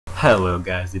Hello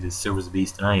guys, it is Silver's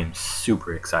Beast and I am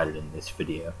super excited in this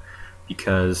video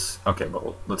because, okay,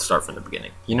 well, let's start from the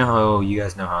beginning. You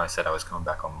guys know how I said I was coming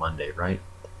back on Monday, right?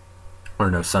 Or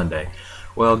no, Sunday.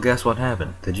 Well, guess what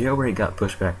happened? The jailbreak got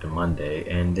pushed back to Monday,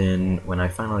 and then when I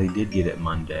finally did get it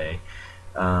Monday,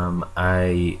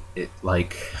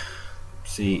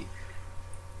 see,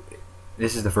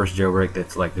 this is the first jailbreak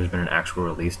that's like there's been an actual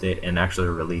release date and actually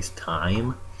a release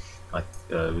time.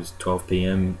 It was 12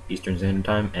 p.m. Eastern Standard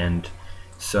Time, and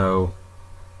so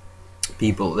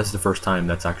this is the first time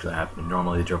that's actually happened.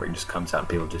 Normally the jailbreak just comes out and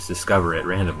people just discover it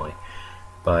randomly,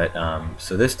 but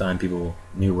so this time people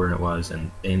knew where it was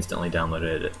and they instantly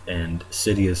downloaded it, and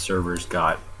Cydia's servers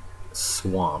got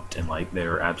swamped, and like they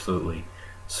were absolutely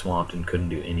swamped and couldn't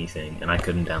do anything, and I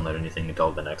couldn't download anything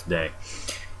until the next day.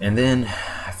 And then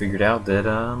I figured out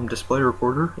that Display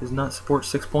Recorder does not support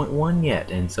 6.1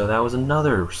 yet, and so that was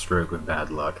another stroke of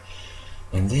bad luck.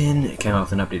 And then it came out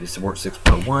with an update to support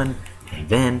 6.1, and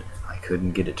then I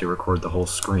couldn't get it to record the whole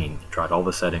screen. Tried all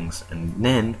the settings, and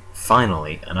then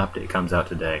finally an update comes out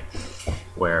today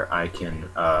where I can,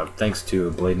 thanks to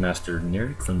Blade Master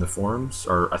Nirik from the forums,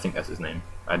 or I think that's his name.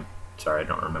 Sorry, I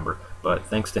don't remember. But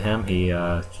thanks to him, he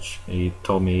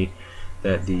told me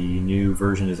that the new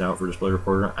version is out for Display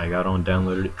Recorder. I got on,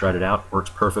 downloaded it, tried it out, works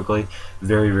perfectly.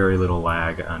 Very, very little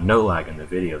lag. No lag in the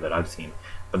video that I've seen,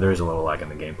 but there is a little lag in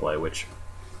the gameplay, which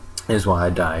is why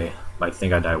I die. I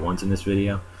think I die once in this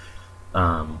video.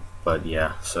 But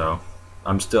yeah, so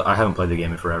I haven't played the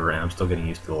game in forever, and I'm still getting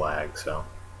used to the lag. So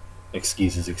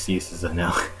excuses, I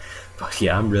know. But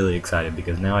yeah, I'm really excited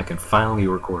because now I can finally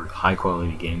record high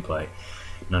quality gameplay.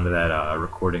 None of that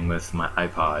recording with my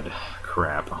iPod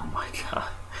crap. Oh my god,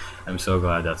 I'm so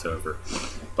glad that's over.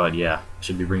 But yeah, I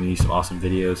should be bringing you some awesome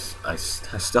videos. I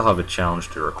still have a challenge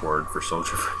to record for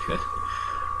Soldier for Good.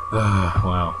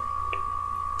 Wow.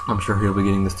 I'm sure he'll be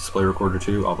getting this Display Recorder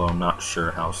too, although I'm not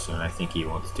sure how soon. I think he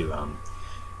wants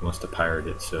to pirate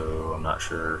it, so I'm not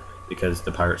sure, because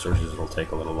the pirate sources will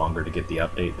take a little longer to get the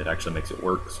update that actually makes it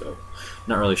work, so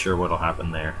not really sure what'll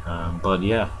happen there. But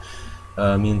yeah,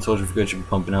 me and Soldier for Good should be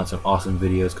pumping out some awesome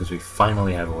videos because we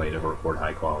finally have a way to record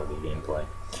high quality gameplay,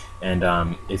 and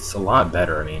it's a lot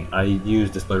better. I mean, I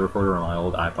used Display Recorder on my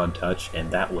old iPod Touch,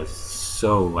 and that was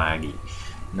so laggy.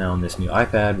 Now on this new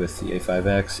iPad with the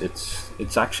A5X,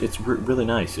 it's really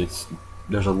nice.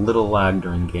 There's a little lag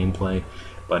during gameplay,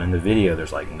 but in the video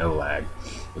there's like no lag.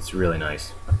 It's really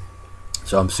nice.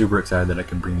 So I'm super excited that I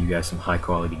can bring you guys some high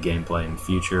quality gameplay in the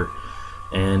future.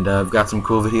 And I've got some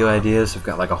cool video ideas. I've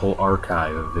got like a whole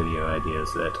archive of video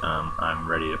ideas that I'm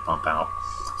ready to pump out.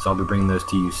 So I'll be bringing those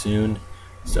to you soon.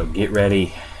 So get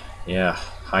ready. Yeah,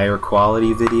 higher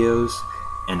quality videos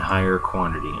and higher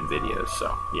quantity in videos.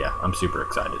 So yeah, I'm super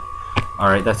excited.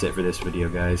 Alright, that's it for this video,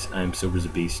 guys. I'm Silver's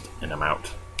Beast, and I'm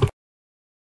out.